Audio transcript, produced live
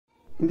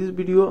In this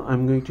video,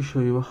 I'm going to show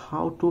you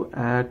how to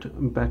add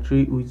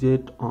battery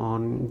widget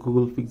on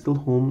Google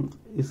Pixel home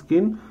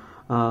screen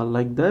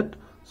like that.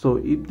 So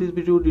if this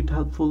video did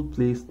helpful,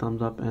 please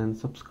thumbs up and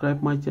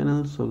subscribe my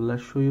channel. So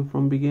let's show you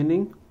from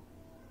beginning.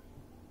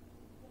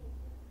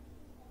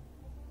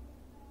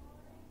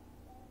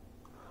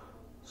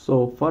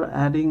 So for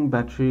adding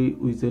battery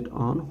widget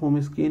on home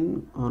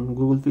screen on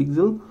Google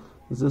Pixel,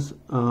 just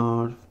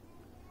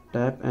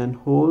tap and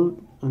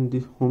hold on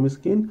this home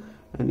screen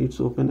and it's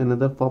open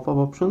another pop-up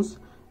options,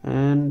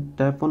 and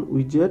tap on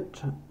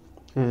widget,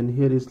 and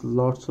here is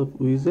lots of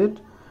widget,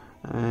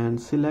 and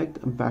select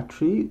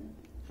battery,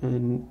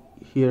 and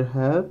here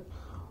have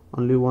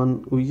only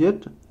one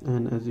widget,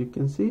 and as you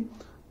can see,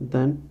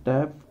 then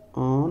tap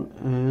on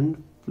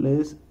and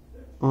place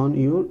on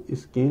your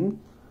screen,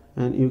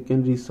 and you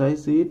can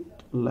resize it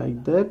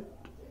like that.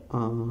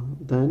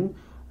 Then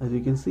as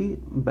you can see,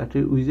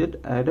 battery widget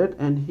added,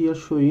 and here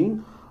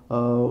showing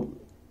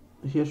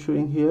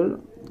here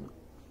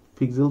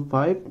Pixel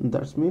 5.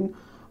 That's mean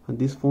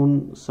this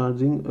phone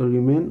charging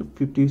remain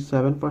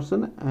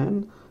 57%.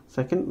 And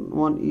second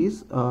one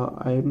is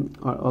I am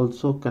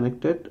also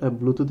connected a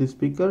Bluetooth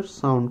speaker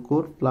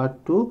Soundcore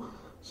Plat 2.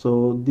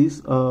 So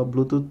this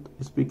Bluetooth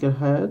speaker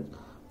had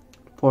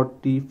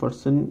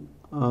 40%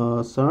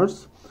 charge.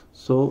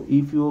 So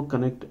if you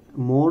connect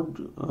more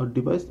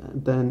device,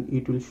 then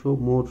it will show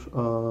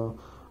more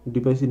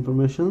device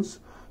informations.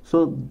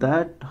 So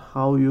that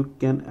how you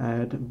can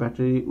add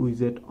battery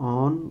widget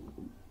on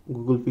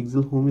Google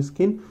Pixel home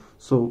screen.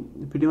 So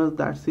pretty much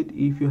that's it.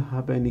 If you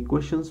have any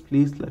questions,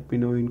 please let me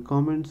know in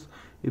comments.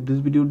 If this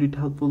video did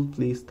helpful,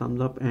 please thumbs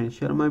up and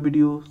share my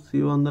video. See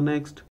you on the next.